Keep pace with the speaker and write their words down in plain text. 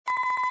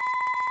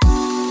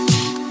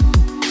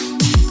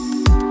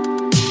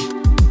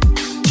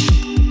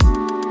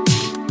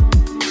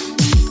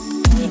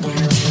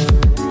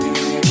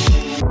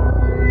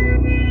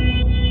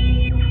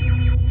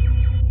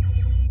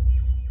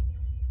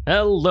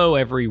Hello,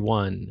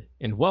 everyone,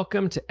 and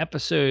welcome to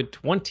episode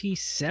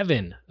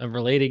 27 of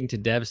Relating to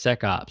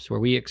DevSecOps,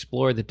 where we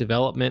explore the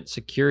development,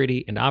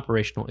 security, and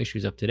operational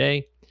issues of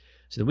today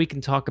so that we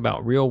can talk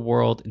about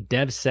real-world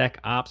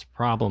DevSecOps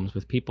problems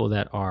with people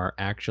that are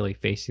actually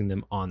facing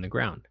them on the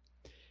ground.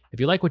 If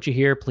you like what you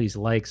hear, please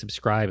like,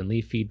 subscribe, and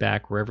leave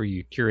feedback wherever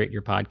you curate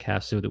your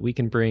podcast so that we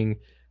can bring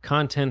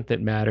content that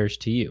matters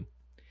to you.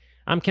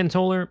 I'm Ken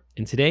Toller,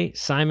 and today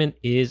Simon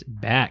is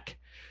back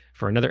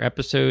for another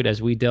episode as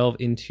we delve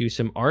into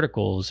some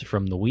articles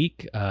from the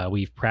week.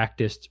 We've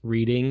practiced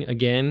reading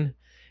again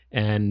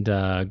and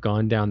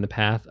gone down the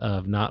path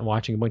of not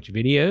watching a bunch of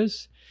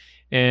videos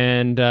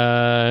and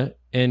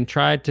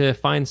tried to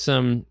find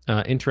some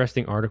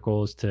interesting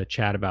articles to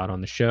chat about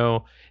on the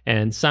show.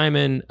 And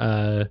Simon,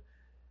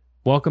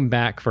 welcome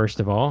back, first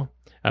of all.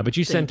 But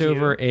you sent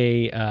over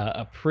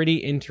a pretty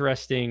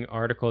interesting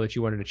article that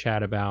you wanted to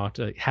chat about.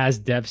 Has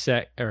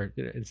DevSec, or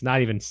it's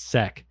not even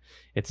sec,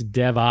 it's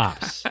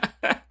DevOps.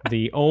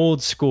 The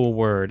old school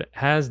word.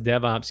 Has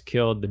DevOps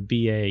killed the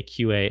BA,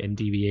 QA, and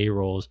DBA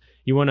roles?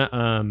 You want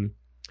to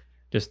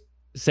just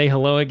say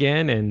hello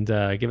again and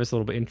give us a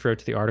little bit intro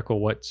to the article.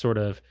 What sort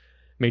of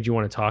made you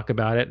want to talk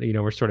about it? You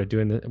know, we're sort of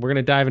doing we're going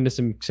to dive into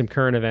some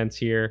current events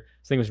here.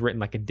 This thing was written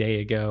like a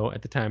day ago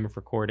at the time of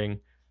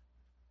recording.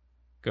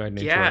 Go ahead and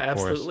intro it for us.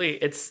 Absolutely.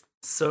 It's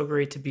so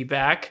great to be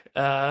back.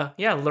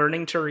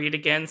 Learning to read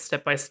again,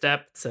 step by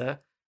step. It's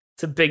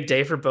a big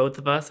day for both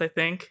of us, I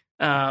think.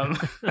 But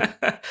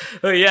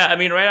yeah, I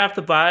mean, right off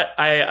the bat,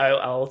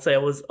 I'll say I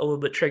was a little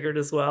bit triggered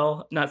as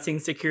well. Not seeing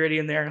security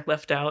in there,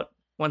 left out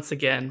once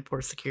again.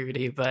 Poor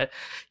security, but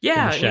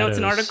yeah, it's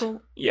an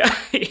article. Yeah,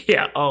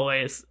 yeah,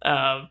 always.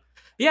 It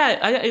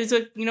was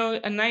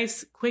a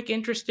nice, quick,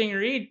 interesting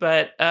read.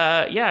 But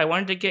I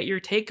wanted to get your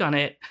take on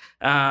it.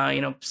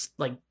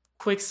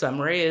 Quick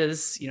summary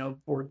is,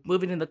 we're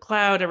moving in the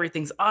cloud,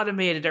 everything's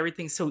automated,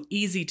 everything's so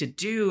easy to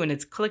do, and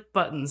it's click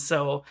buttons.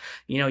 So,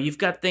 you've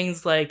got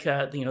things like,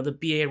 the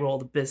BA role,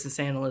 the business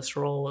analyst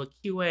role,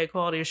 QA,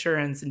 quality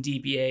assurance, and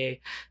DBA,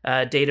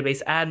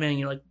 database admin. And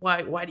you're like,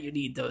 why do you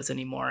need those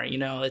anymore?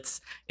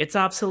 It's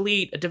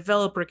obsolete. A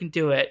developer can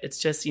do it. It's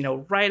just,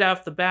 right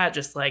off the bat,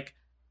 just like,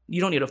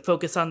 you don't need to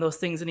focus on those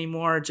things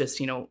anymore.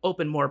 Just,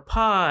 open more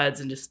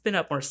pods and just spin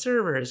up more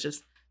servers.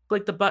 Just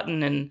click the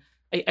button. And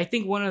I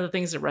think one of the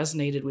things that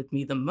resonated with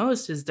me the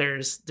most is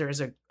there's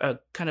a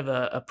kind of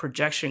a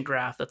projection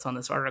graph that's on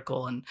this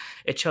article, and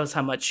it shows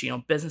how much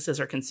businesses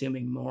are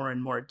consuming more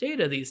and more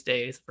data these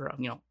days. For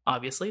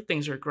obviously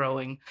things are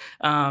growing,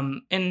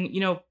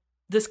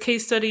 this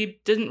case study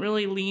didn't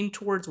really lean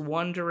towards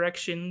one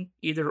direction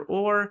either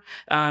or.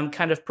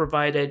 Kind of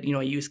provided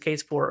a use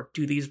case for,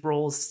 do these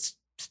roles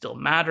still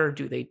matter?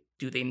 Do they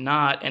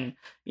not? And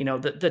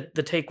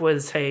the take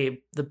was,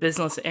 hey, the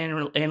business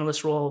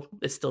analyst role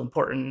is still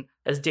important.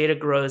 As data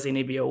grows, they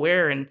need to be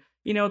aware, and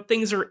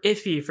things are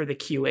iffy for the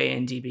QA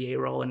and DBA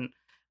role. And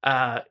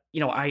I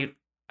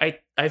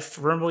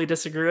firmly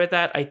disagree with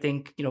that. I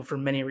think for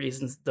many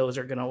reasons those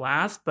are going to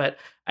last, but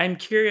I'm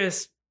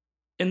curious,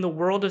 in the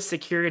world of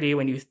security,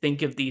 when you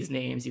think of these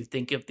names, you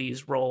think of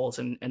these roles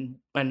and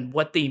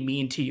what they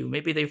mean to you.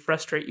 Maybe they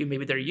frustrate you,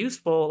 maybe they're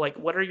useful. Like,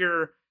 what are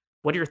your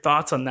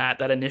thoughts on that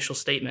initial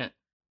statement?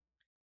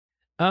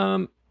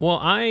 Well,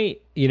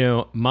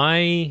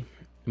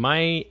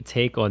 my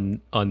take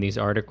on these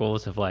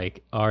articles of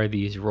like, are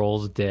these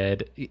roles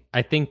dead?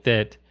 I think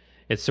that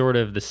it's sort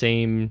of the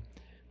same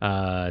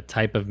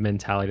type of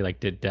mentality. Like,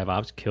 did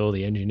DevOps kill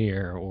the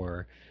engineer,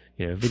 or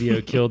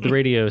video killed the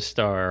radio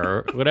star,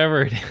 or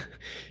whatever?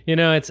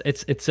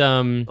 It's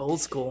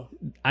old school.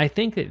 I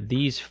think that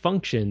these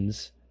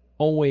functions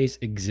always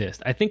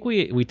exist. I think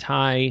we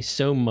tie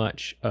so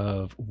much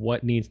of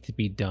what needs to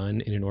be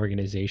done in an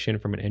organization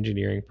from an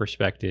engineering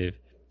perspective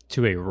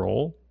to a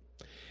role.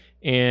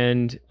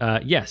 And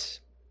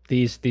yes,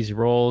 these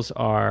roles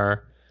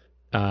are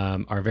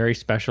very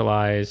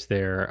specialized.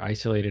 They're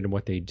isolated in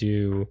what they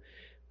do.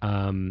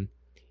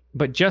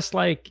 But just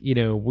like,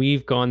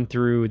 we've gone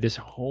through this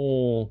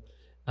whole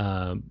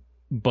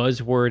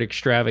buzzword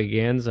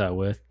extravaganza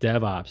with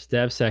DevOps,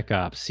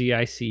 DevSecOps,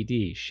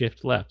 CI/CD,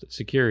 shift left,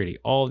 security,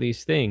 all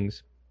these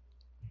things.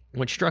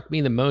 What struck me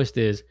the most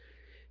is,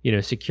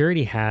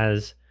 security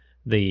has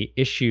the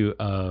issue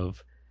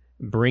of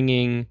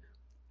bringing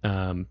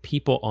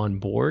people on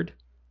board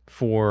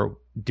for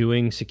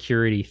doing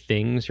security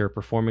things or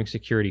performing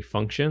security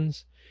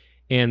functions.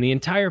 And the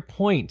entire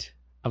point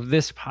of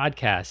this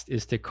podcast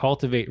is to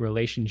cultivate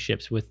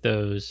relationships with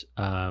those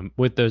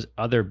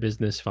other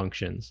business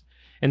functions.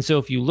 And so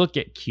if you look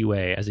at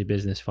QA as a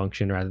business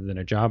function rather than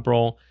a job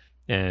role,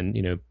 and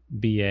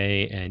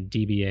BA and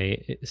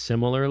DBA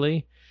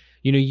similarly,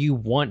 you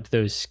want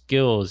those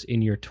skills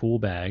in your tool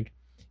bag.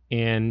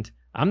 And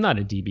I'm not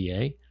a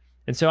DBA,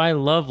 and so I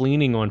love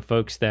leaning on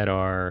folks that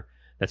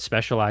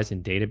specialize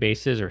in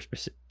databases or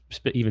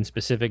even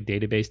specific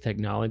database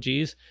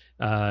technologies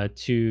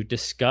to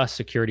discuss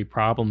security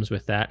problems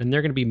with that, and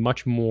they're going to be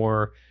much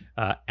more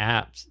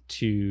apt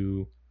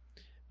to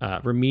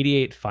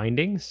remediate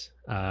findings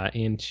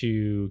and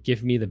to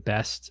give me the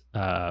best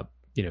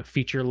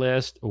feature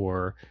list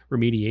or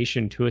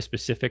remediation to a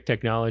specific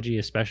technology,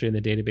 especially in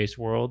the database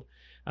world,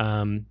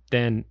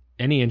 than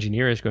any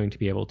engineer is going to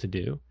be able to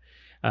do.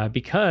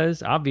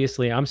 Because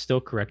obviously I'm still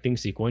correcting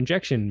SQL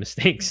injection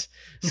mistakes.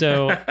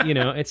 So,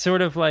 it's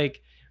sort of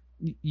like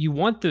you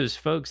want those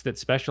folks that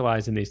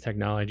specialize in these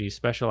technologies,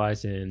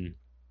 specialize in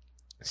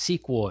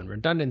SQL and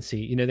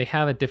redundancy. They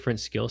have a different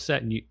skill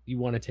set, and you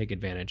want to take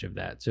advantage of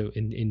that. So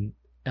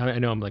I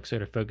know I'm like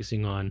sort of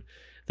focusing on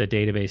the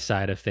database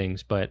side of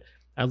things, but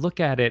I look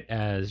at it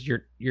as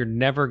you're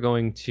never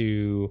going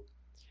to.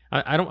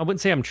 I wouldn't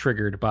say I'm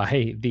triggered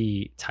by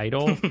the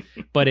title,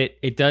 but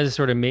it does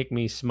sort of make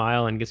me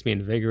smile and gets me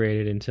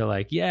invigorated into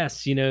like,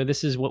 yes,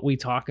 this is what we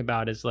talk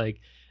about is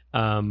like,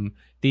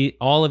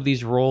 all of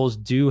these roles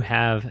do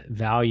have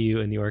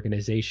value in the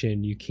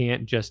organization. You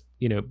can't just,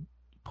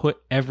 put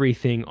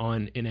everything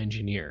on an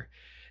engineer.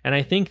 And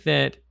I think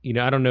that,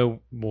 I don't know,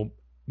 well,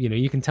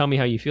 you can tell me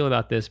how you feel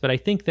about this, but I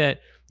think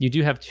that you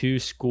do have two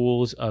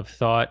schools of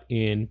thought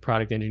in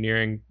product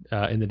engineering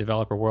in the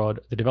developer world.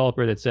 The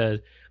developer that says,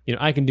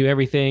 I can do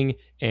everything,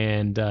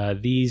 and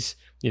these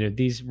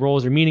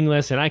roles are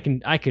meaningless, and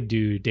I could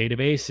do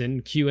database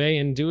and QA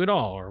and do it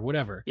all or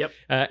whatever. Yep.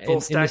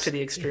 Full stack to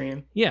the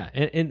extreme. Yeah,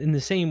 and in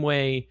the same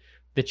way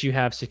that you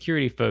have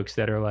security folks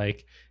that are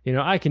like,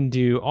 I can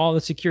do all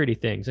the security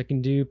things. I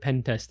can do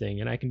pen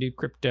testing, and I can do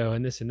crypto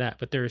and this and that.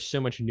 But there is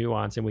so much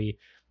nuance, and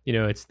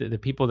it's the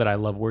people that I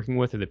love working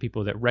with are the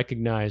people that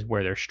recognize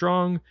where they're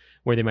strong,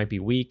 where they might be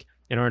weak,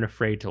 and aren't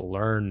afraid to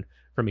learn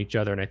from each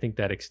other. And I think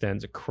that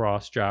extends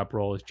across job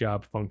roles,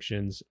 job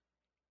functions,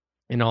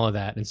 and all of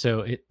that. And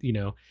so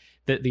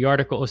the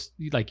article,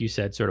 like you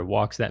said, sort of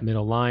walks that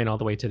middle line all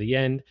the way to the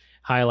end,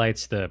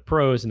 highlights the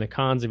pros and the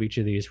cons of each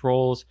of these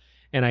roles.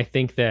 And I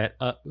think that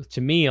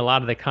to me, a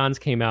lot of the cons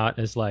came out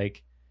as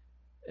like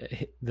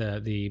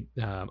the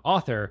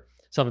author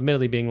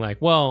self-admittedly being like,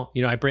 well,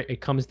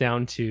 it comes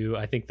down to,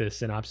 I think the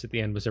synopsis at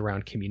the end was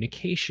around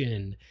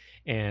communication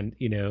and,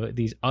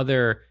 these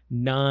other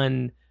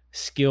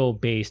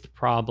non-skill-based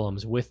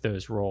problems with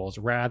those roles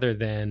rather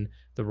than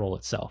the role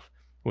itself,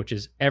 which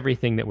is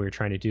everything that we're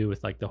trying to do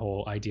with like the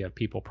whole idea of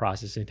people,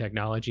 process, and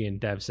technology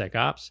and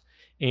DevSecOps.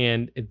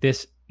 And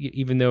this,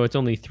 even though it's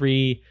only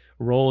 3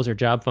 roles or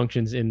job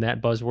functions in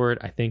that buzzword,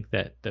 I think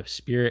that the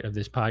spirit of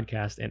this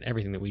podcast and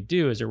everything that we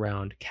do is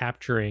around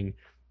capturing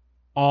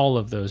all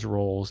of those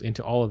roles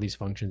into all of these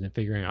functions and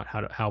figuring out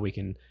how we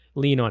can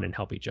lean on and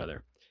help each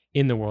other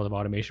in the world of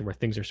automation where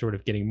things are sort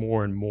of getting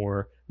more and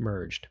more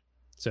merged.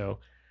 So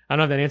I don't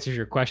know if that answers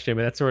your question,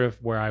 but that's sort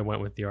of where I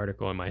went with the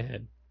article in my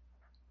head.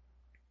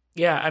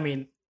 Yeah, I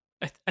mean,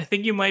 I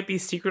think you might be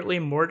secretly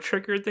more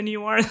triggered than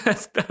you are.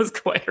 That was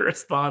quite a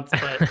response,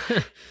 but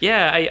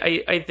yeah,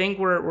 I think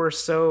we're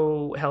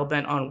so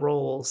hell-bent on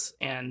roles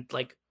and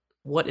like,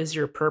 what is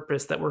your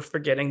purpose that we're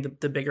forgetting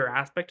the bigger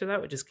aspect of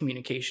that, which is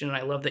communication. And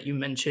I love that you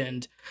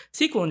mentioned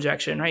SQL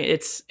injection, right?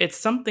 It's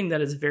something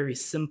that is very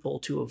simple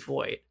to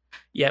avoid,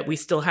 yet we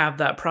still have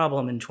that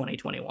problem in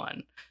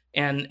 2021.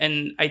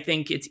 And I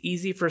think it's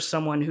easy for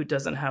someone who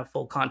doesn't have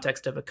full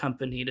context of a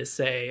company to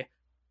say,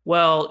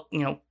 well,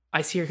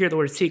 I hear the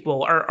word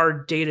SQL.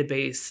 Our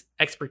database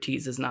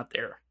expertise is not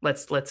there.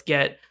 Let's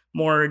get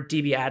more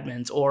DB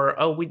admins, or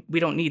we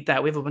don't need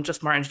that. We have a bunch of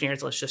smart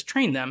engineers. Let's just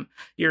train them.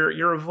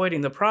 You're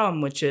avoiding the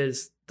problem, which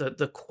is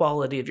the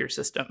quality of your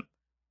system.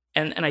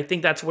 And I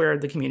think that's where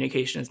the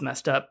communication is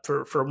messed up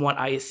for what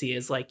I see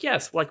is like,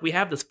 yes, like we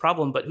have this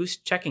problem, but who's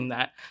checking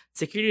that?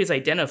 Security is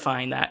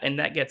identifying that, and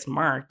that gets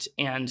marked.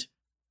 And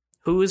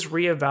who is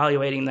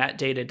reevaluating that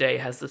day to day?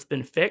 Has this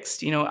been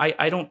fixed?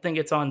 I don't think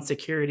it's on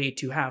security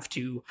to have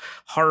to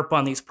harp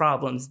on these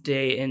problems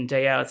day in,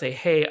 day out and say,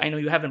 hey, I know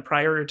you haven't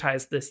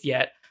prioritized this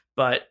yet,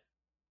 but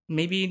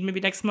maybe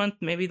next month,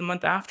 maybe the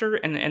month after.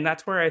 And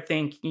that's where I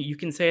think you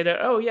can say that,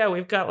 oh yeah,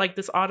 we've got like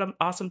this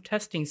awesome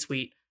testing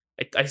suite.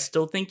 I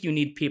still think you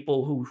need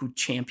people who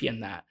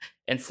champion that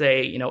and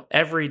say,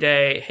 every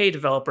day, hey,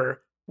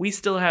 developer, we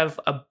still have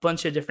a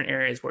bunch of different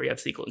areas where you have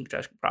SQL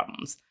injection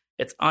problems.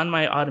 It's on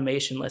my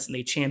automation list, and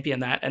they champion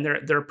that. And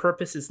their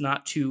purpose is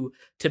not to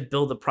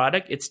build the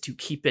product; it's to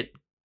keep it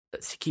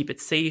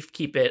safe,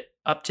 keep it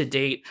up to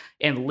date,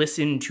 and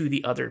listen to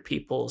the other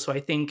people. So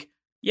I think,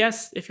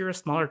 yes, if you're a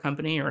smaller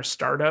company or a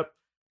startup,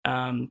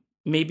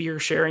 maybe you're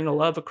sharing the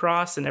love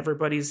across, and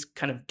everybody's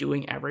kind of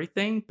doing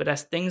everything. But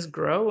as things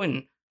grow,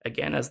 and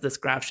again, as this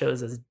graph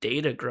shows, as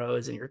data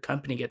grows and your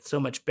company gets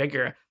so much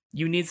bigger,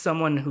 you need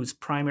someone whose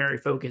primary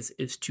focus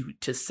is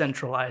to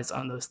centralize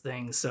on those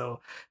things. So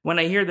when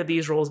I hear that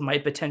these roles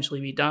might potentially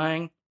be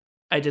dying,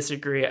 I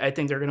disagree. I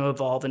think they're going to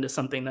evolve into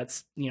something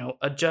that's,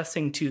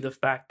 adjusting to the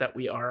fact that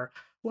we are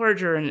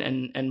larger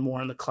and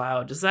more in the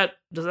cloud. Does that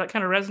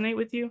kind of resonate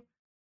with you?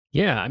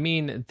 Yeah, I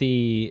mean,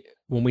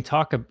 when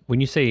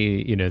you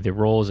say, the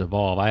roles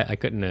evolve, I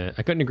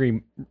couldn't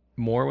agree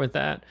more with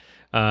that.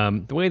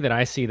 The way that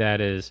I see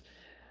that is,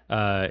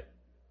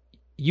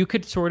 you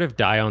could sort of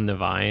die on the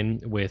vine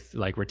with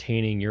like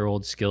retaining your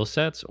old skill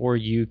sets, or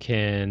you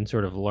can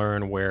sort of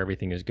learn where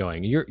everything is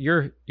going.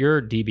 Your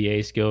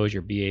DBA skills,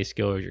 your BA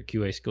skills, your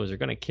QA skills are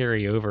going to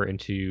carry over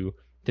into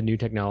the new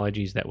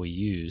technologies that we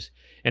use.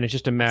 And it's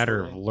just a matter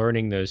of Absolutely.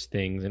 learning those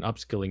things and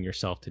upskilling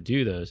yourself to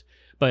do those.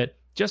 But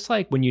just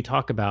like when you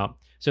talk about,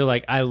 so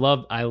like I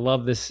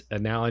love this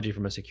analogy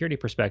from a security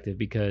perspective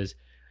because,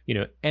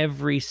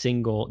 every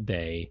single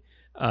day,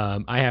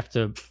 I have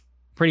to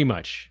pretty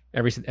much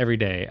every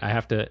day I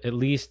have to at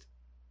least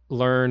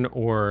learn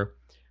or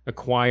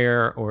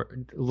acquire or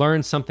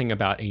learn something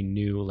about a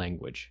new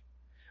language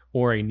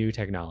or a new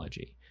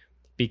technology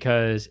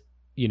because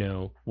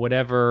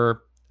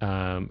whatever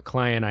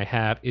client I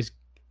have is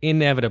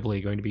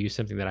inevitably going to be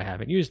something that I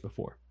haven't used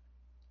before.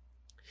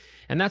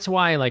 And that's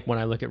why, like, when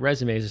I look at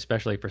resumes,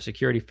 especially for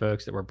security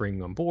folks that we're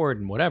bringing on board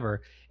and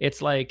whatever,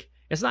 it's like,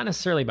 it's not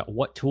necessarily about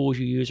what tools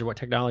you use or what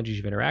technologies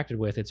you've interacted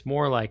with. It's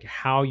more like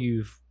how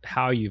you've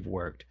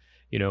worked.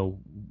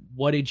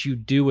 What did you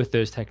do with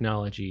those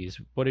technologies?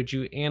 What did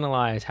you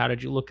analyze? How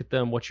did you look at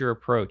them? What's your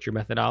approach, your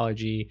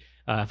methodology?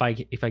 If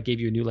I gave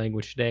you a new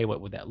language today,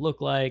 what would that look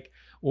like?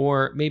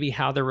 Or maybe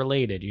how they're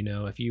related.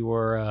 If you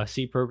were a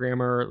C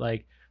programmer,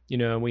 like,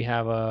 and we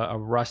have a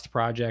Rust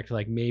project,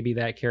 like maybe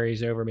that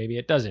carries over, maybe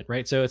it doesn't,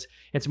 right? So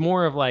it's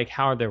more of like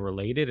how they're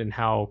related and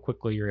how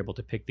quickly you're able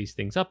to pick these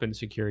things up in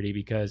security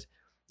because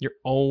you're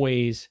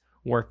always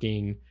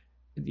working,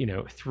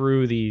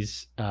 through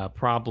these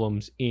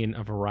problems in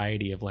a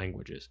variety of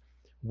languages.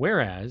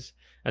 Whereas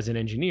as an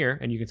engineer,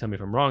 and you can tell me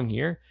if I'm wrong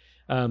here,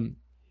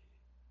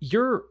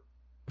 you're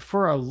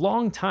for a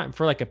long time,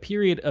 for like a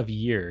period of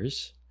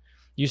years,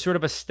 you sort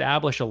of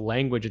establish a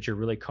language that you're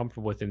really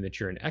comfortable with and that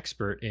you're an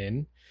expert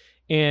in.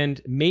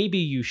 And maybe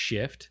you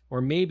shift,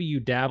 or maybe you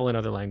dabble in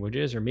other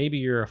languages, or maybe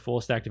you're a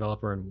full stack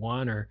developer in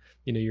one, or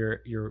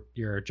you're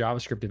a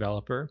JavaScript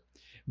developer.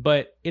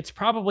 But it's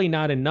probably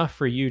not enough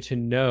for you to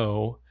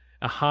know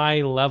a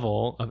high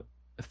level of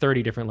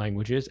 30 different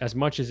languages, as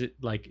much as it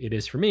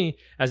is for me,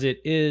 as it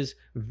is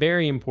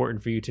very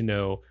important for you to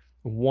know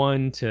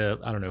one to,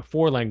 I don't know,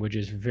 four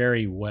languages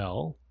very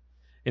well,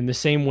 in the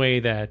same way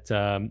that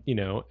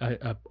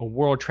a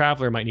world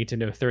traveler might need to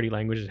know 30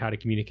 languages how to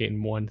communicate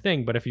in one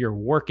thing. But if you're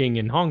working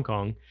in Hong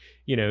Kong,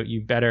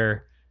 you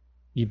better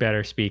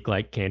speak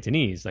like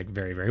Cantonese, like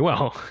very, very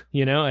well.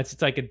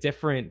 It's like a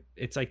different,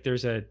 it's like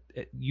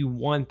you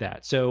want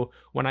that. So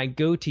when I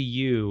go to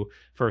you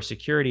for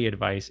security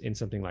advice in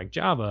something like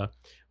Java,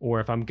 or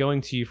if I'm going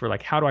to you for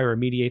like, how do I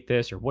remediate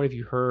this? Or what have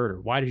you heard?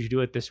 Or why did you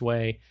do it this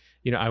way?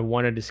 I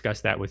want to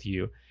discuss that with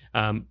you.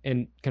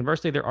 And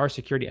conversely, there are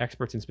security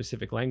experts in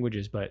specific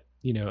languages, but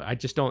I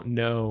just don't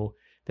know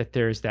that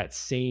there's that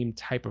same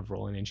type of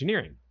role in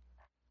engineering.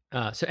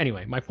 So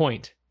anyway, my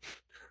point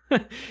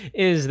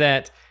is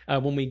that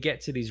when we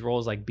get to these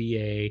roles like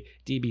BA,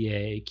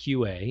 DBA,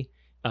 QA,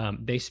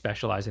 they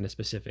specialize in a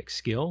specific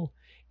skill,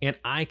 and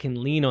I can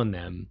lean on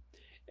them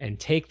and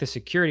take the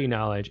security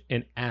knowledge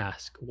and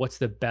ask, what's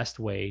the best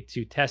way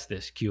to test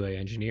this, QA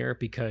engineer?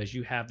 Because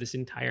you have this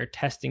entire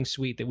testing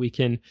suite that we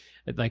can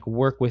like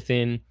work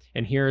within,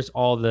 and here's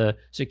all the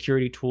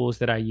security tools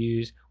that I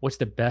use. What's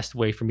the best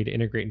way for me to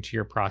integrate into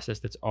your process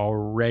that's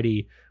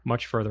already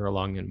much further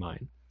along than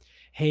mine?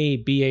 Hey,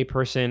 BA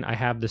person, I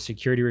have the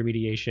security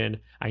remediation.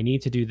 I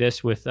need to do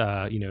this with,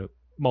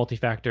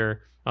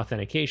 multi-factor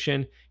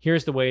authentication.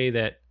 Here's the way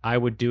that I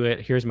would do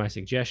it. Here's my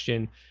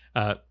suggestion.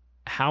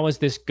 How is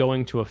this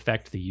going to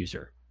affect the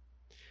user?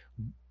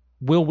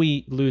 Will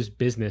we lose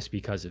business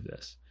because of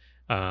this?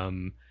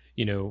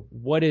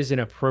 What is an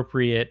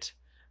appropriate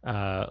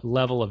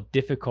level of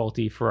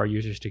difficulty for our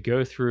users to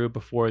go through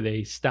before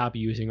they stop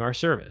using our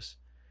service?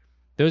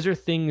 Those are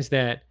things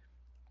that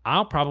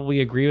I'll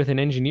probably agree with an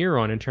engineer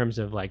on in terms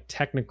of like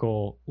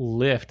technical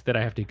lift that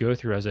I have to go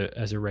through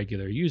as a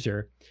regular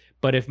user.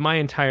 But if my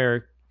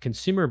entire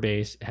consumer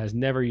base has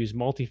never used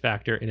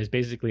multi-factor and is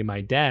basically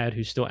my dad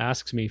who still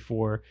asks me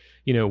for,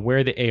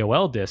 where the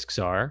AOL disks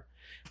are,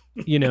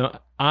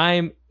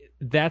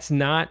 that's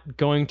not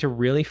going to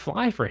really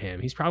fly for him.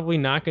 He's probably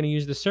not going to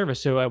use the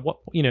service. So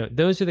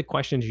those are the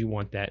questions you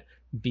want that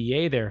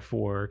BA there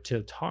for,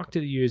 to talk to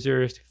the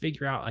users, to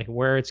figure out like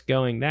where it's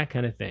going, that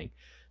kind of thing.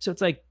 So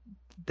it's like,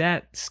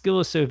 that skill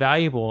is so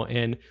valuable.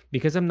 And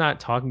because I'm not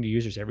talking to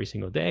users every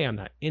single day, I'm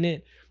not in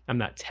it, I'm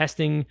not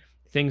testing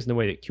things in the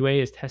way that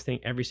QA is testing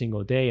every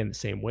single day in the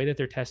same way that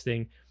they're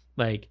testing,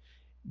 like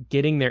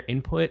getting their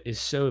input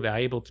is so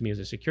valuable to me as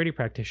a security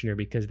practitioner,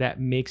 because that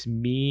makes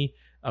me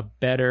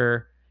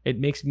better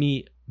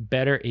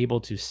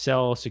able to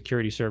sell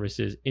security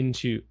services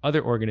into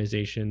other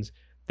organizations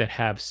that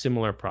have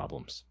similar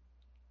problems.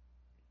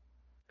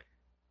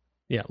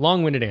 Yeah,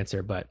 long-winded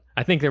answer, but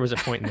I think there was a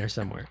point in there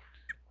somewhere.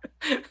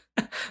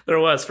 There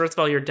was. First of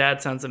all, your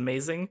dad sounds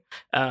amazing.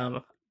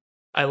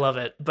 I love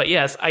it. But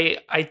yes,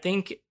 I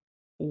think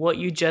what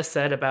you just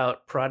said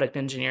about product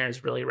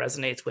engineers really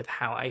resonates with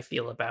how I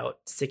feel about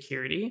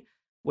security,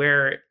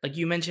 where like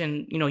you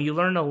mentioned, you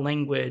learn a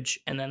language,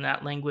 and then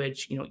that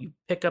language, you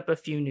pick up a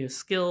few new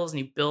skills and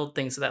you build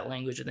things to that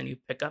language, and then you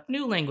pick up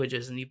new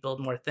languages and you build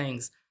more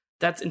things.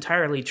 That's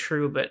entirely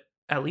true, but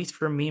at least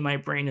for me, my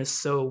brain is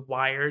so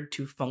wired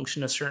to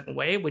function a certain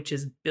way, which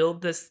is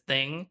build this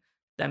thing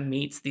that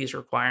meets these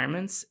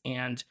requirements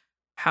and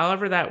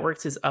however that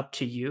works is up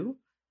to you.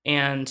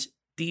 And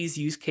these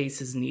use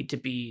cases need to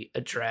be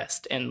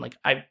addressed. And like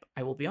I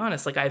will be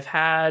honest, like I've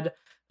had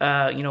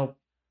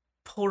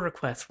pull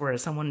requests where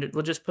someone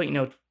will just put,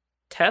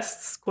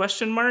 tests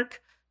question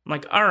mark. I'm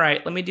like, all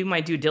right, let me do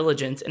my due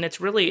diligence. And it's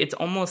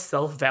almost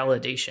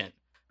self-validation.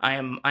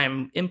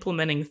 I'm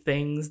implementing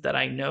things that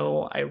I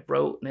know I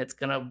wrote and it's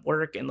gonna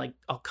work, and like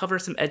I'll cover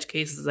some edge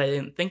cases I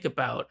didn't think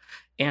about.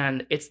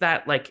 And it's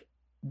that like,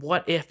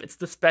 what if it's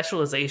the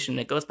specialization?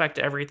 It goes back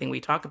to everything we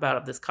talk about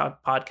of this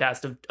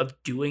podcast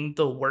of doing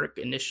the work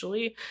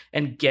initially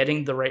and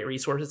getting the right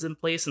resources in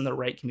place and the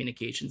right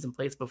communications in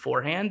place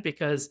beforehand.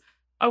 Because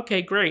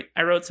okay, great,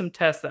 I wrote some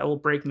tests that will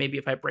break maybe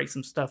if I break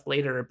some stuff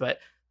later, but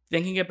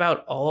thinking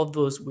about all of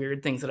those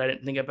weird things that I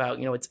didn't think about,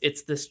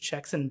 it's this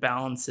checks and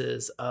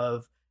balances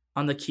of,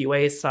 on the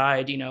QA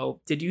side,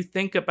 did you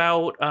think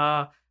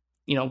about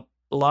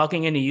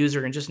logging in a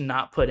user and just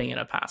not putting in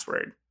a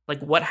password?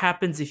 Like, what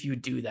happens if you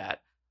do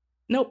that?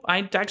 Nope, I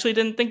actually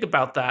didn't think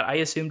about that. I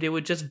assumed it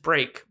would just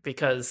break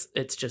because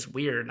it's just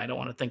weird and I don't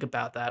want to think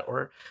about that.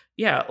 Or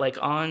yeah, like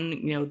on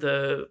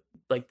the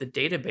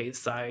database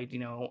side,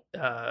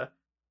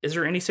 is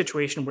there any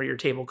situation where your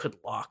table could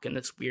lock in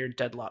this weird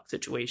deadlock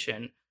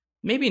situation?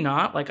 Maybe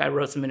not. Like I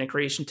wrote some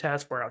integration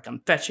tests where like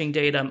I'm fetching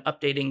data, I'm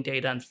updating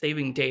data, I'm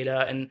saving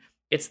data, and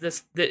it's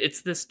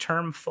this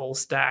term full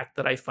stack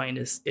that I find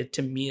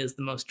to me is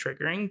the most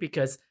triggering,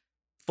 because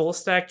full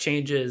stack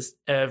changes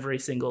every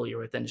single year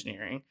with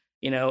engineering.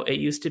 It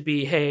used to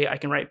be, hey, I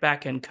can write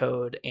backend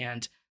code,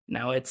 and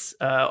now it's,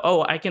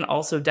 I can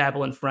also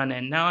dabble in front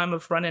end. Now I'm a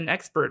front end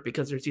expert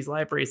because there's these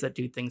libraries that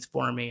do things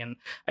for me. And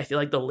I feel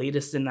like the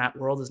latest in that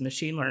world is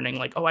machine learning.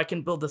 Like, I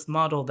can build this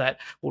model that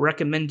will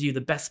recommend you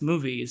the best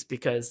movies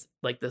because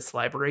like this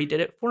library did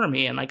it for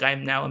me. And like,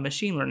 I'm now a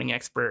machine learning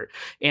expert.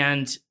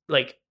 And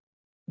like,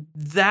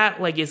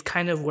 that like is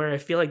kind of where I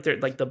feel like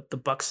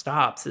the buck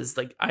stops. Is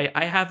like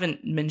I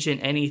haven't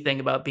mentioned anything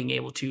about being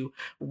able to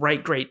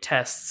write great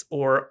tests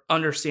or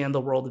understand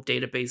the world of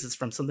databases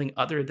from something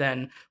other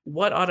than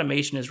what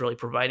automation is really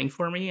providing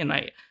for me. And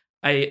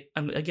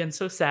I'm again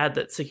so sad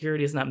that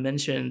security is not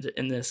mentioned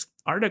in this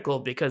article,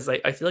 because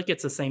I feel like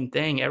it's the same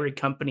thing. Every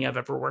company I've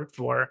ever worked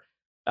for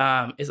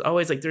is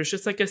always like there's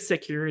just like a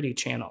security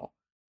channel.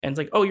 And it's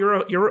like, oh,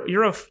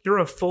 you're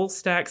a full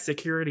stack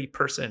security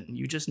person.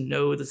 You just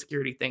know the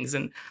security things,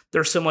 and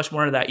there's so much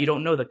more to that. You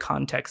don't know the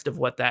context of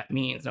what that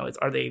means. No,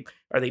 are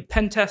they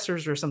pen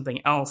testers or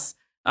something else?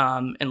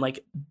 And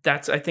like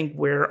that's, I think,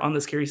 where on the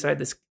security side,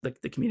 this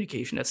like the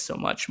communication has so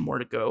much more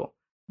to go,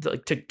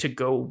 to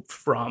go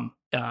from.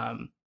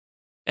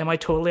 Am I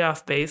totally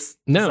off base?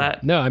 No.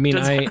 I mean,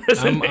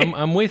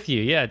 I'm with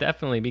you. Yeah,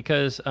 definitely.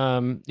 Because,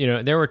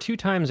 there were two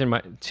times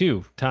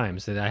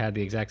that I had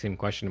the exact same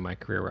question in my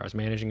career where I was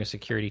managing a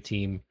security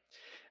team,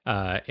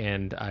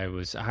 and I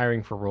was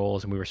hiring for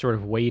roles, and we were sort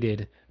of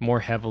weighted more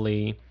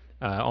heavily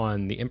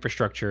on the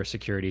infrastructure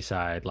security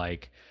side,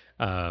 like,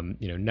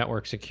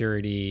 network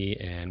security,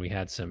 and we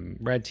had some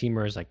red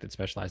teamers like that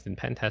specialized in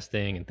pen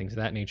testing and things of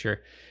that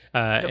nature.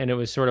 And it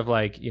was sort of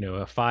like, a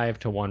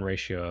 5-to-1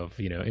 ratio of,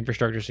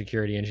 infrastructure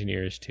security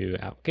engineers to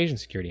application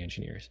security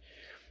engineers.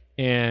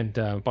 And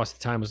boss at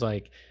the time was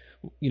like,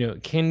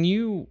 can't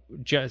you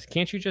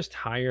just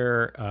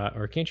hire,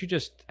 or can't you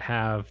just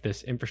have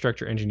this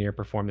infrastructure engineer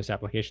perform this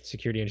application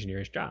security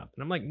engineer's job?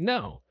 And I'm like,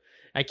 no,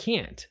 I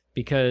can't,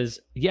 because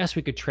yes,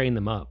 we could train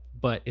them up,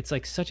 but it's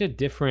like such a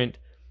different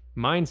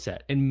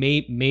mindset, and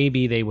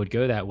maybe they would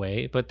go that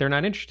way, but they're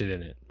not interested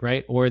in it,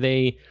 right? Or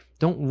they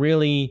don't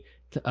really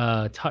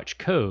touch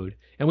code.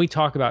 And we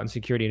talk about in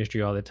security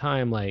industry all the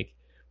time, like,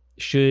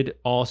 should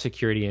all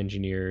security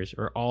engineers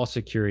or all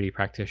security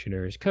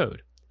practitioners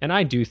code? And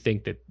I do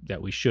think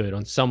that we should,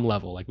 on some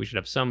level, like we should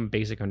have some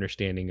basic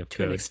understanding of code.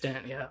 To an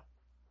extent, yeah.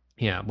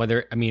 Yeah,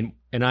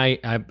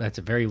 that's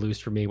a very loose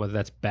for me, whether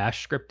that's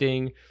bash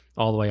scripting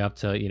all the way up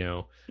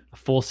to, a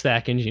full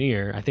stack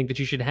engineer. I think that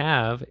you should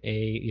have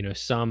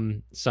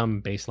some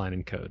baseline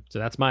in code. So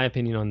that's my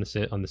opinion on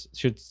this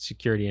should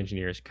security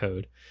engineers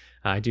code.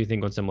 I do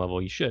think on some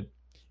level you should.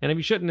 And if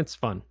you shouldn't, it's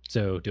fun.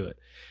 So do it.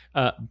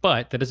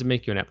 But that doesn't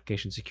make you an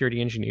application security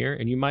engineer,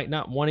 and you might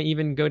not want to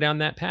even go down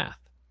that path.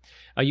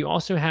 You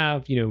also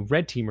have,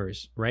 red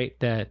teamers, right?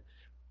 That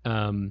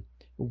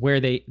where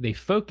they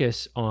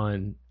focus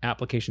on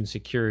application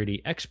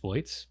security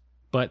exploits,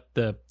 but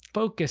the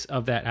focus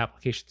of that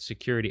application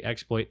security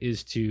exploit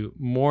is to,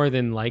 more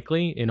than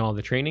likely in all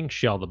the training,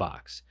 shell the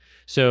box.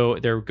 So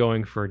they're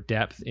going for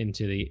depth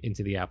into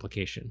the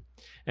application.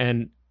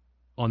 And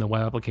on the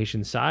web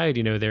application side,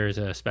 there's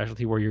a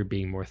specialty where you're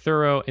being more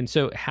thorough. And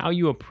so how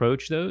you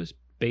approach those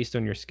based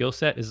on your skill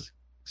set is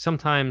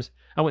sometimes,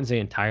 I wouldn't say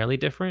entirely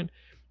different,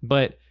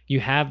 but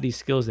you have these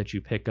skills that you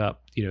pick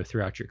up,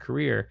 throughout your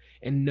career,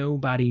 and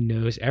nobody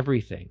knows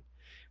everything,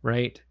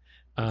 right?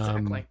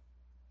 Exactly.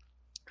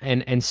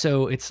 And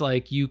so it's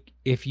like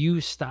if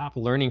you stop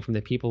learning from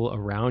the people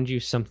around you,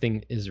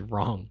 something is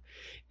wrong.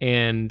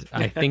 And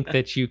I think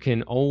that you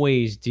can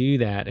always do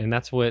that. And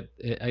that's what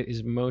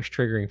is most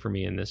triggering for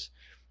me in this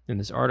in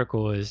this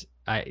article is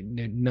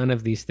none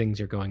of these things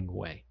are going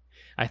away.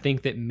 I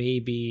think that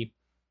maybe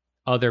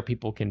other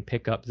people can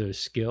pick up those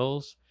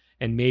skills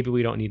and maybe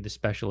we don't need the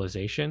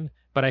specialization,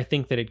 but I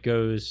think that it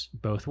goes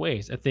both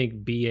ways. I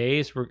think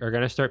BAs are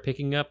going to start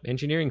picking up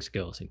engineering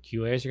skills and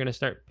QAs are going to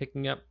start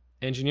picking up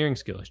engineering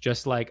skills,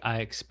 just like I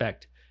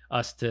expect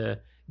us to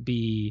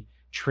be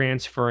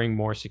transferring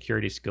more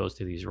security skills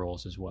to these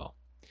roles as well.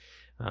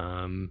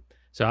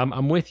 So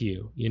I'm with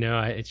you. You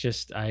know, it's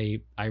just I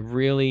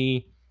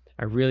really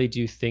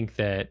do think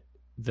that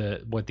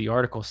what the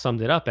article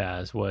summed it up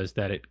as was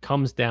that it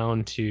comes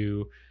down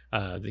to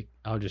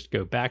I'll just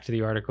go back to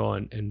the article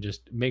and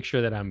just make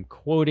sure that I'm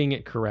quoting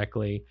it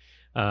correctly.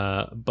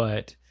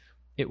 But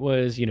it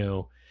was, you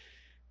know,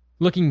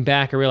 looking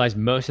back, I realized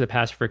most of the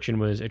past friction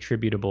was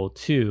attributable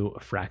to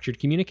fractured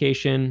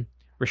communication,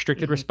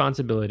 restricted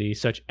responsibility,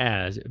 such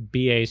as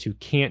BAs who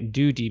can't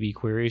do DB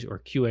queries or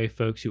QA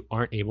folks who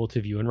aren't able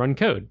to view and run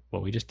code.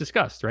 What we just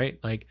discussed, right?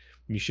 Like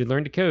you should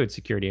learn to code,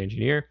 security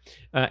engineer,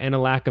 and a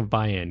lack of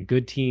buy-in.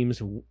 Good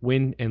teams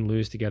win and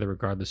lose together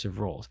regardless of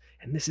roles.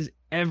 And this is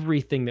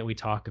everything that we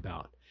talk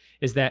about,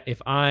 is that if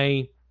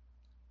I,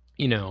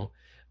 you know,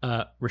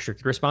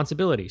 restricted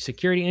responsibility,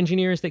 security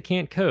engineers that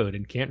can't code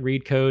and can't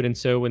read code. And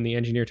so when the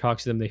engineer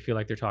talks to them, they feel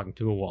like they're talking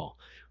to a wall,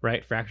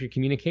 right? Fractured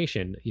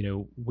communication. You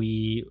know,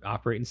 we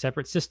operate in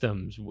separate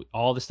systems,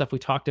 all the stuff we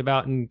talked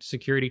about in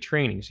security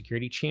training,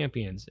 security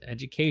champions,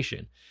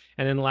 education,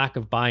 and then lack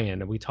of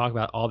buy-in. And we talk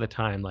about all the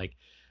time, like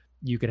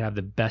you could have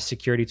the best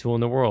security tool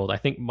in the world. I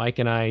think Mike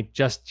and I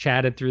just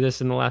chatted through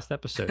this in the last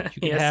episode.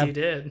 You could yes, have you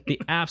did.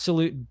 the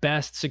absolute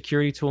best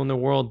security tool in the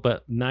world,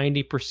 but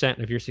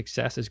 90% of your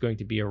success is going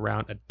to be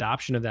around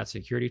adoption of that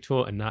security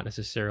tool and not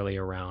necessarily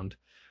around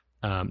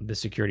the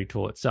security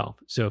tool itself.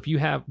 So if you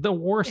have the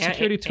worst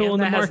security tool in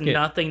the market, that has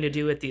nothing to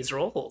do with these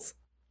roles,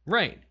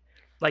 right?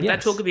 Like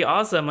that tool could be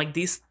awesome. Like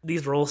these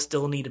roles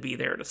still need to be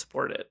there to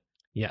support it.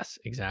 Yes,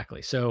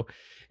 exactly. So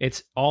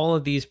it's all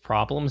of these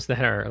problems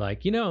that are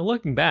like, you know,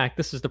 looking back,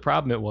 this is the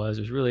problem it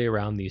was really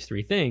around these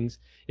three things,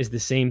 is the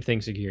same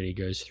thing security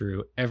goes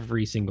through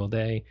every single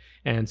day.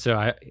 And so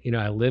I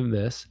live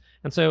this.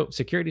 And so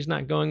security is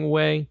not going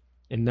away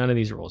and none of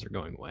these roles are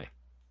going away.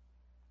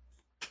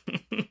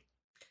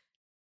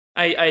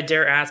 I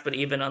dare ask, but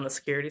even on the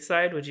security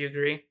side, would you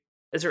agree?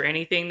 Is there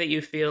anything that you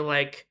feel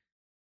like,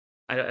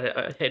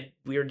 I had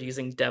weird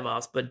using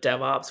DevOps, but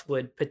DevOps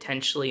would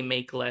potentially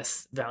make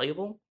less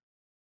valuable?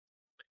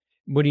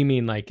 What do you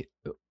mean, like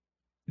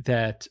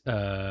that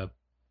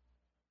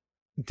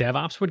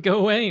DevOps would go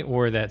away,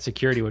 or that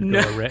security would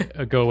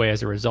go away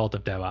as a result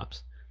of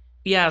DevOps?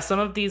 Yeah, some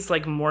of these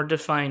like more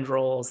defined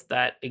roles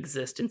that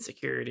exist in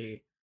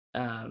security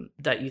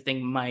that you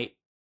think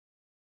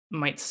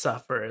might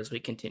suffer as we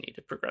continue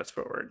to progress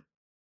forward.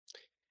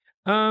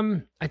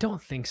 I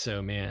don't think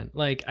so, man.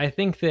 Like, I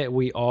think that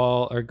we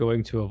all are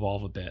going to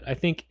evolve a bit. I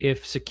think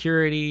if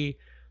security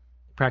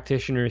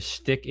practitioners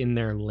stick in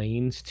their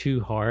lanes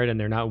too hard and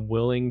they're not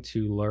willing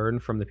to learn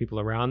from the people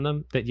around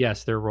them, that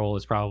yes, their role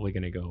is probably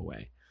going to go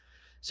away.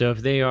 So if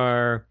they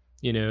are,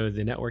 you know,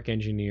 the network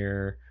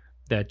engineer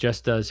that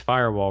just does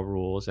firewall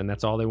rules and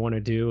that's all they want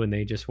to do, and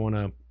they just want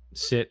to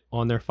sit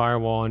on their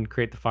firewall and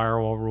create the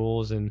firewall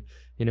rules and,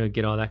 you know,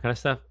 get all that kind of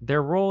stuff,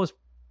 their role is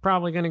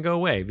probably going to go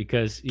away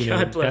because, you know,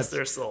 God bless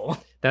their soul.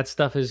 That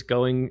stuff is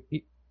going,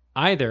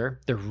 either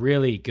they're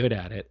really good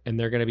at it and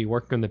they're going to be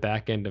working on the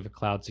back end of a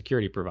cloud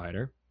security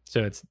provider.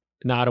 So it's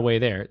not a way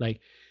there.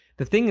 Like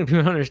the thing that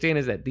people don't understand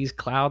is that these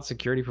cloud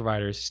security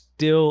providers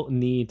still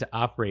need to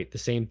operate the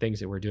same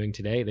things that we're doing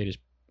today. They just,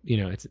 you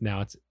know,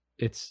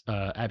 it's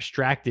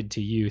abstracted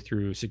to you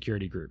through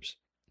security groups,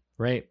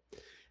 right?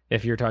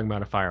 If you're talking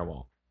about a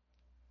firewall.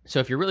 So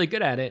if you're really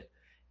good at it,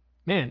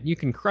 man, you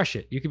can crush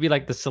it. You could be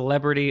like the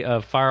celebrity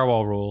of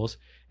firewall rules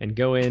and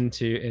go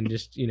into and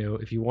just, you know,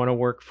 if you want to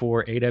work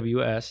for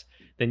AWS,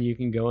 then you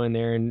can go in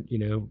there and, you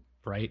know,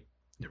 write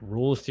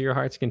rules to your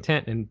heart's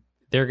content and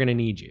they're going to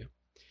need you.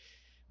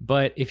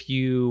 But if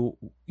you,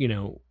 you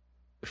know,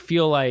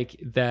 feel like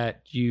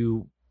that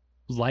you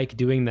like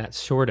doing that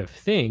sort of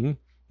thing,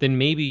 then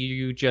maybe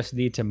you just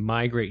need to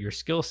migrate your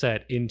skill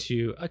set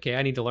into, okay,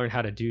 I need to learn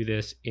how to do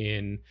this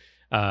in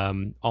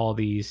all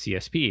these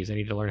CSPs. I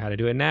need to learn how to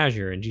do it in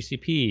Azure and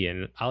GCP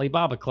and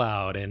Alibaba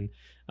Cloud and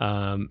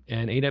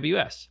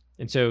AWS.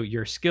 And so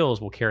your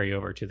skills will carry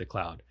over to the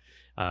cloud.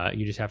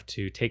 You just have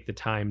to take the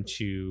time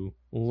to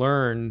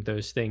learn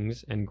those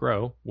things and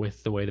grow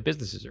with the way the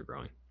businesses are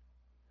growing.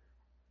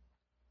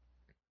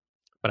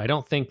 But I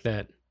don't think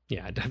that,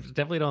 I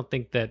definitely don't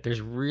think that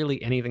there's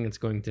really anything that's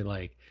going to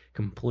like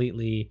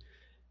completely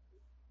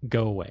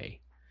go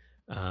away.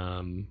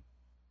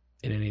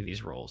 In any of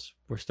these roles,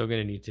 we're still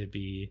going to need to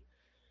be,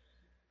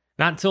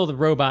 not until the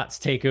robots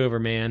take over,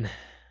 man.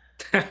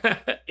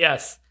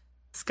 Yes,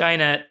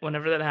 Skynet,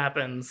 whenever that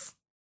happens,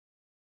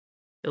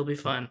 it'll be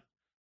fun.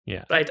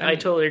 Yeah, but I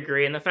totally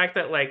agree. And the fact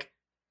that like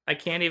I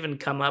can't even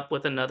come up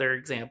with another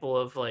example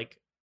of like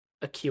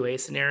a QA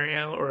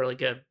scenario or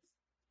like a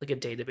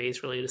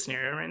database related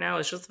scenario right now.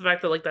 It's just the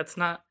fact that like that's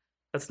not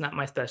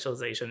my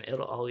specialization.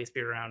 It'll always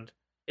be around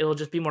it'll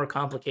just be more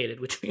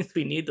complicated, which means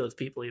we need those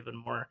people even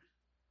more.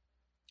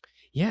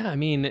 Yeah, I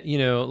mean,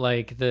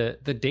 like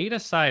the data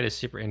side is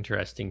super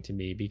interesting to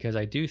me because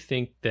I do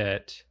think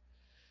that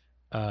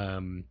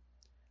um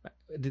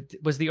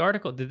was the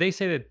article, did they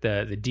say that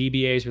the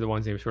DBAs were the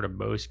ones they were sort of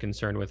most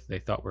concerned with, they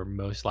thought were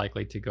most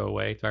likely to go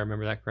away, if I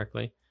remember that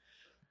correctly?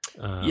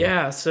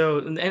 Yeah, so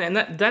and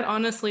that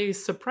honestly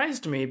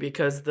surprised me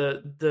because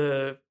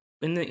the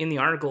in the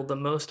article the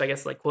most, I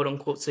guess, like quote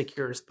unquote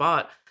secure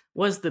spot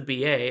was the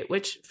BA,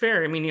 which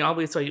fair. I mean, you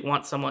obviously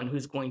want someone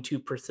who's going to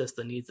persist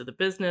the needs of the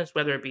business,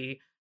 whether it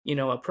be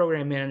a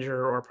program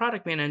manager or a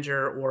product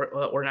manager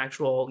or an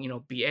actual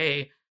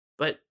BA.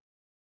 But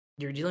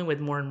you're dealing with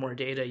more and more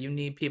data. You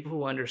need people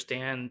who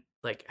understand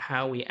like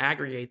how we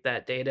aggregate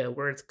that data,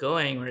 where it's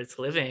going, where it's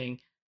living.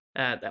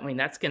 I mean,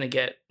 that's going to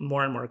get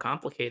more and more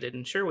complicated.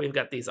 And sure, we've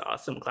got these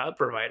awesome cloud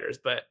providers,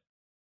 but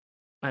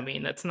I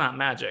mean, that's not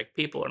magic.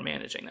 People are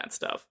managing that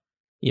stuff.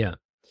 Yeah.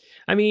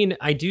 I mean,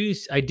 I do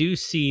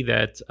see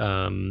that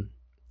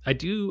I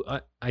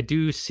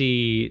do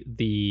see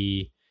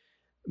the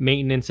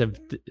maintenance of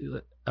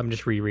I'm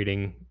just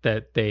rereading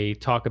that they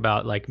talk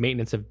about like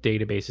maintenance of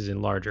databases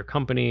in larger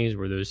companies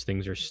where those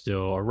things are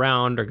still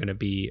around are going to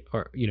be,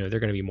 or they're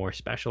going to be more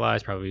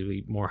specialized,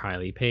 probably more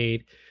highly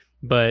paid.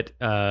 But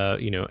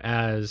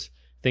as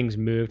things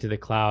move to the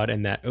cloud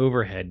and that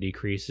overhead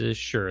decreases,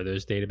 sure,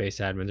 those database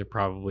admins are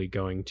probably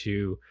going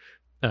to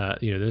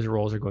those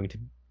roles are going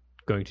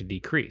to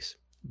decrease.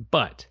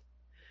 But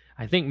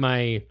I think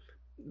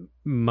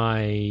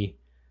my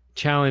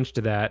challenge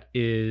to that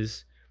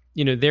is,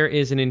 there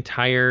is an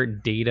entire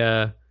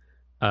data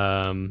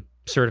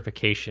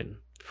certification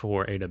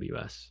for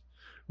AWS,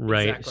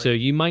 right? Exactly. So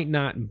you might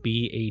not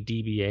be a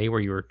DBA where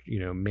you're,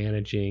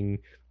 managing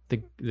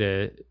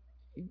the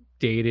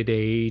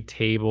day-to-day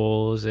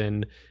tables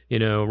and,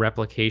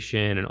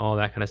 replication and all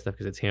that kind of stuff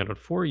because it's handled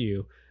for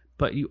you,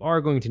 but you are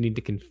going to need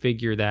to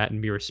configure that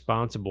and be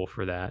responsible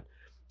for that.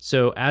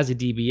 So as a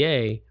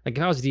DBA, like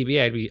if I was a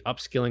DBA, I'd be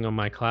upskilling on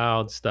my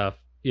cloud stuff,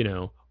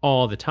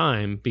 all the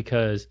time,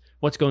 because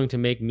what's going to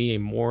make me a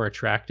more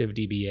attractive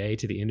DBA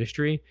to the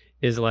industry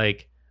is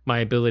like my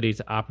ability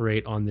to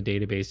operate on the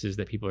databases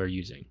that people are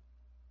using.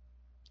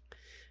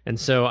 And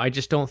so I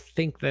just don't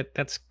think that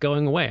that's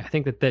going away. I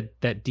think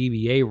that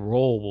DBA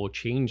role will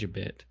change a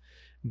bit,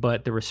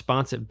 but the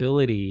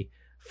responsibility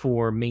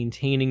for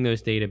maintaining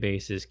those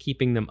databases,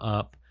 keeping them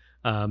up,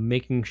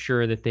 making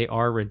sure that they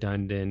are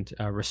redundant,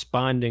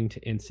 responding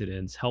to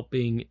incidents,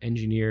 helping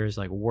engineers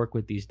like work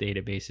with these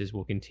databases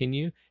will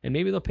continue. And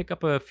maybe they'll pick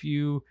up a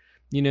few,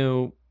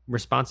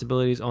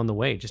 responsibilities on the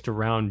way just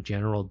around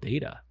general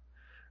data,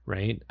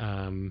 right?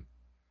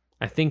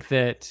 I think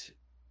that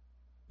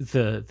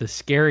the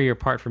scarier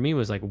part for me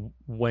was like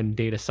when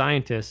data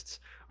scientists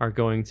are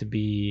going to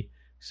be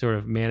sort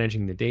of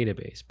managing the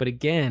database. But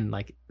again,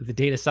 like the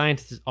data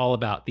scientist is all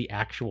about the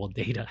actual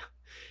data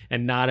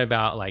and not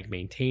about like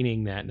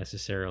maintaining that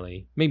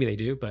necessarily. Maybe they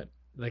do, but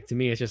like to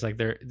me, it's just like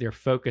their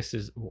focus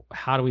is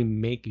how do we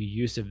make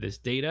use of this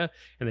data,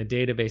 and the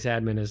database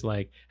admin is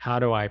like how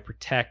do I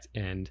protect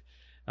and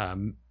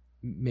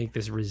make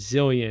this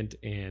resilient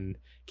and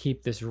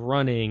keep this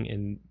running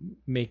and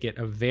make it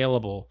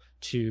available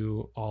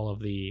to all of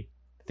the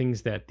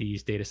things that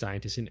these data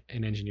scientists and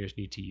engineers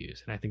need to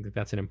use. And I think that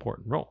that's an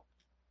important role.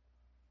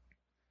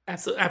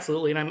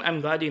 Absolutely, and I'm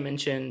glad you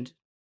mentioned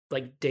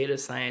like data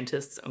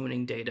scientists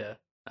owning data.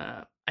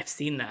 I've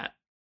seen that,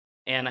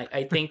 and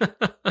I think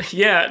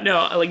yeah,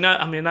 no, like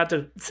not, I mean, not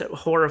to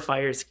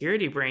horrify your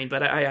security brain,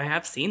 but I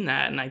have seen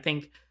that, and I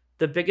think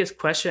the biggest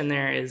question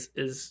there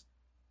is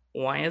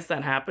why is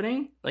that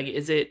happening? Like,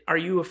 are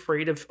you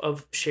afraid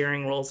of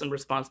sharing roles and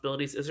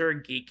responsibilities? Is there a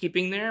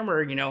gatekeeping there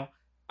where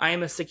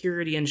I'm a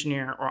security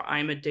engineer or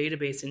I'm a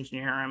database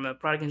engineer or I'm a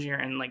product engineer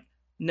and like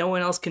no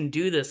one else can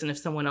do this, and if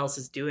someone else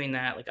is doing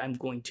that, like I'm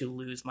going to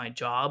lose my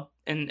job,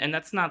 and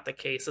that's not the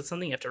case. That's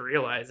something you have to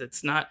realize.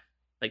 It's not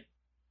like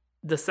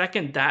the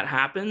second that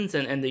happens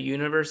and the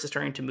universe is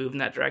starting to move in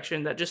that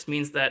direction, that just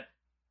means that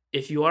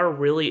if you are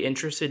really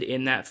interested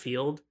in that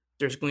field,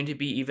 there's going to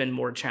be even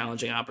more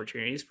challenging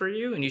opportunities for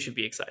you, and you should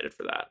be excited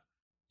for that.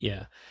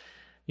 Yeah.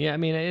 Yeah, I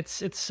mean it's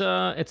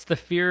the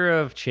fear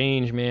of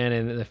change, man,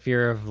 and the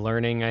fear of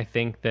learning. I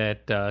think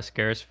that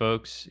scares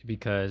folks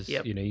because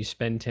Yep. you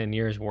spend 10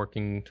 years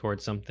working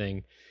towards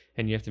something,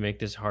 and you have to make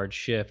this hard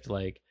shift.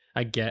 Like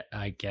I get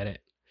it,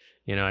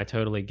 I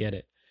totally get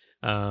it.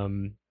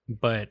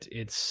 But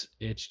it's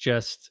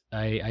just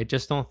I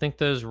just don't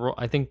think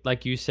I think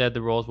like you said,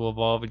 the roles will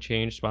evolve and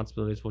change,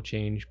 responsibilities will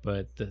change,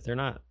 but they're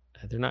not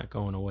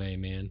going away,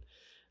 man.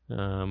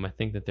 I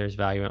think that there's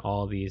value in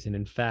all of these. And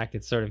in fact,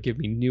 it's sort of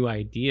given me new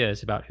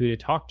ideas about who to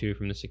talk to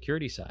from the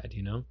security side.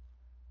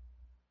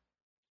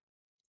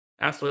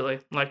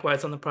 Absolutely.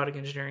 Likewise on the product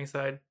engineering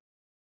side.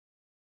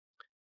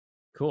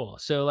 Cool.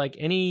 So like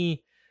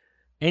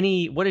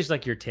what is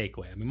like your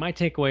takeaway? I mean, my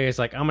takeaway is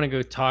like, I'm going to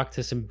go talk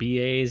to some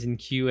BAs and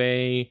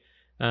QA,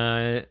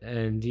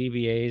 and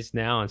DBAs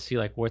now and see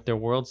like what their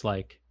world's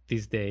like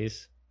these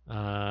days.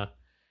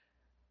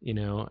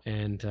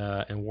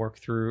 and work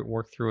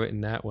through it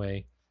in that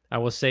way. I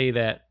will say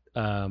that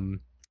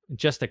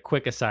just a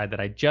quick aside that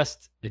it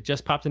just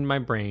popped in my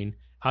brain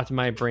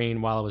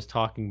while I was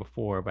talking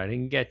before, but I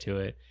didn't get to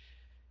it.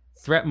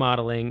 Threat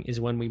modeling is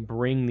when we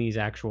bring these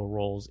actual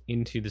roles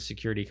into the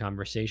security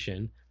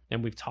conversation.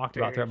 And we've talked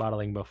about threat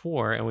modeling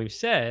before, and we've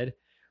said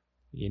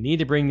you need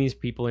to bring these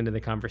people into the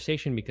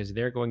conversation because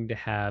they're going to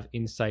have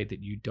insight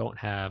that you don't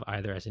have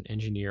either as an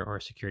engineer or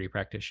a security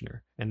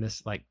practitioner. And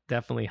this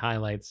definitely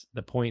highlights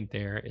the point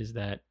there, is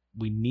that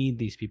we need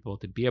these people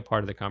to be a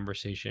part of the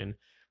conversation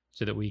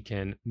so that we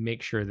can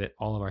make sure that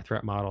all of our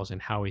threat models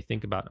and how we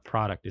think about a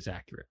product is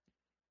accurate.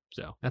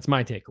 So that's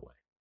my takeaway.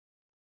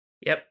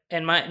 Yep.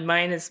 And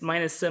mine is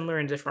similar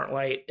in different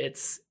light.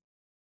 It's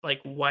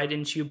like, why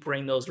didn't you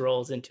bring those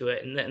roles into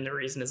it? And the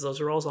reason is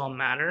those roles all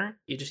matter.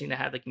 You just need to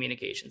have the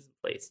communications in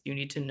place. You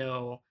need to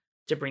know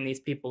to bring these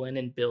people in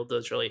and build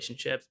those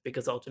relationships,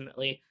 because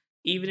ultimately,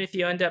 even if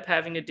you end up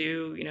having to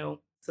do,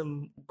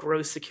 some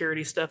gross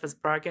security stuff as a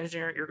product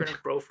engineer, you're going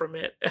to grow from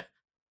it.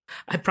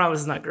 I promise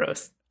it's not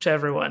gross to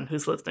everyone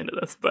who's listening to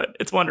this, but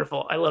it's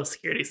wonderful. I love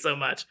security so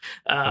much.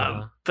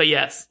 But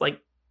yes,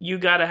 you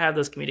got to have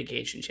those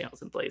communication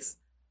channels in place.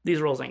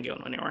 These roles ain't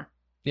going anywhere.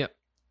 Yep.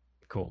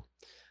 Cool.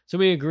 So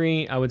we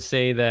agree. I would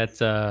say that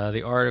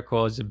the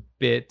article is a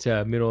bit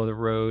middle of the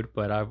road,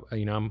 but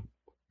I'm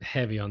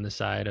heavy on the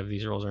side of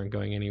these roles aren't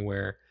going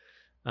anywhere,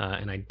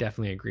 and I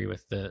definitely agree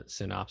with the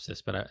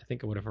synopsis. But I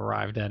think I would have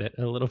arrived at it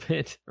a little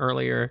bit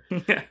earlier.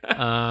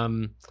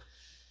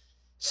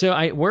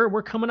 So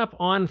we're coming up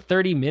on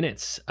 30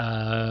 minutes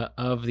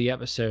of the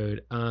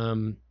episode.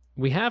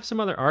 We have some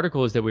other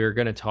articles that we were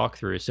going to talk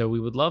through, so we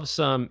would love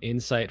some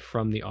insight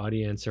from the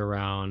audience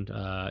around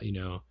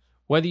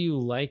whether you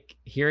like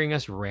hearing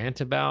us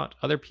rant about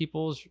other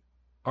people's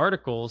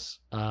articles,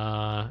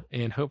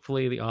 and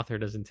hopefully the author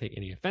doesn't take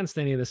any offense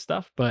to any of this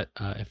stuff. But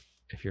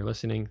if you're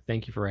listening,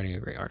 thank you for writing a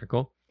great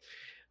article.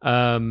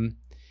 And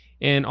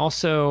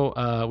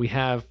also we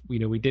have, we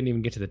didn't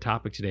even get to the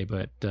topic today,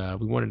 but I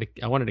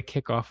wanted to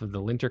kick off of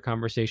the linter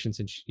conversation,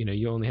 since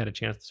you only had a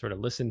chance to sort of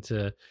listen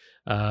to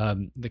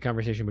the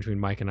conversation between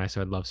Mike and I.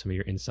 So I'd love some of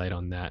your insight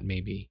on that,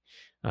 maybe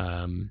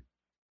in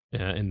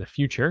the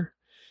future,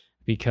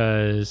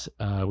 because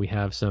we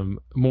have some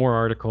more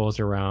articles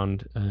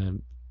around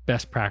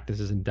best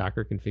practices in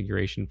Docker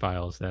configuration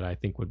files that I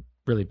think would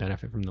really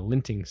benefit from the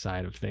linting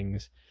side of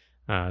things,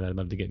 that I'd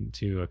love to get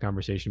into a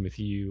conversation with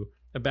you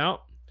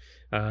about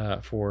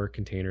for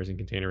containers and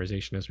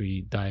containerization as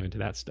we dive into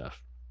that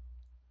stuff.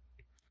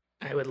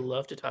 I would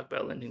love to talk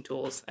about linting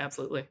tools.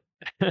 Absolutely.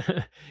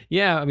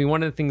 Yeah. I mean,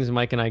 one of the things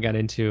Mike and I got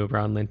into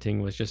around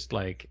linting was just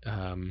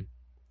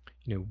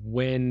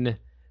when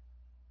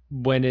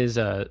is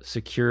a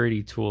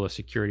security tool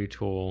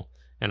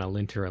and a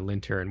linter,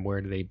 and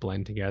where do they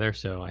blend together?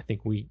 So I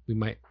think we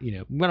might, we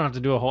don't have to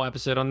do a whole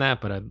episode on that,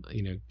 but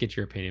I'd, get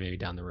your opinion maybe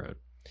down the road.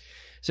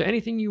 So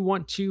anything you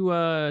want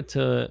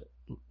to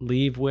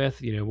leave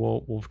with,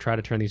 we'll try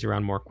to turn these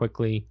around more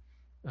quickly.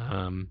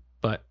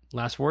 But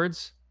last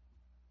words?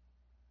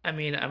 I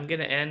mean, I'm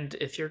going to end,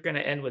 if you're going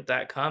to end with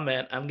that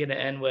comment, I'm going to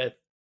end with,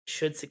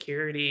 should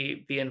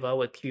security be involved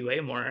with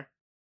QA more?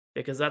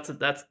 Because that's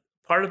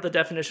part of the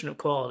definition of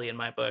quality in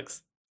my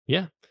books.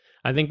 Yeah,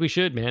 I think we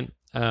should, man.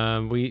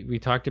 We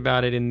talked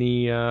about it in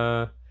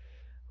the,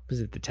 was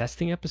it the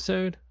testing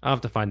episode? I'll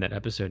have to find that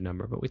episode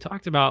number, but we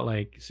talked about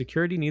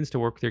security needs to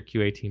work with their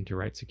QA team to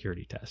write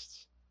security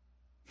tests.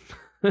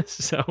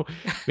 So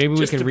maybe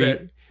we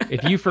can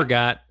if you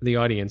forgot, the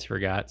audience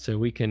forgot, so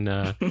we can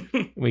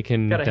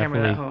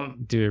definitely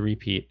do a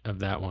repeat of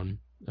that one,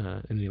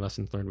 and any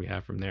lessons learned we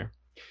have from there.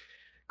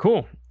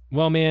 Cool.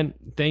 Well, man,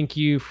 thank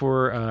you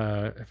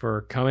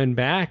for coming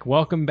back.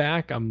 Welcome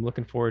back. I'm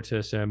looking forward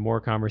to some more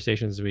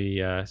conversations as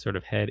we sort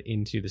of head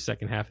into the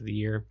second half of the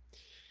year.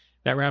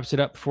 That wraps it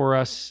up for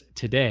us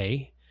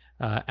today.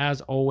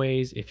 As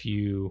always, if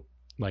you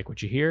like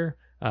what you hear,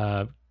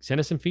 send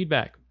us some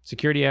feedback.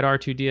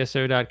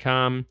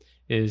 security@r2dso.com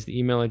is the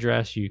email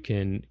address. You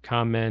can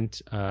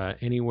comment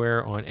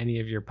anywhere on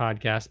any of your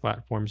podcast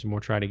platforms, and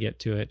we'll try to get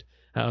to it.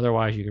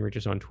 Otherwise, you can reach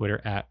us on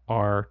Twitter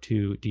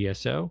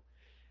 @r2dso.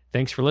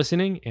 Thanks for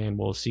listening, and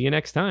we'll see you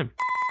next time.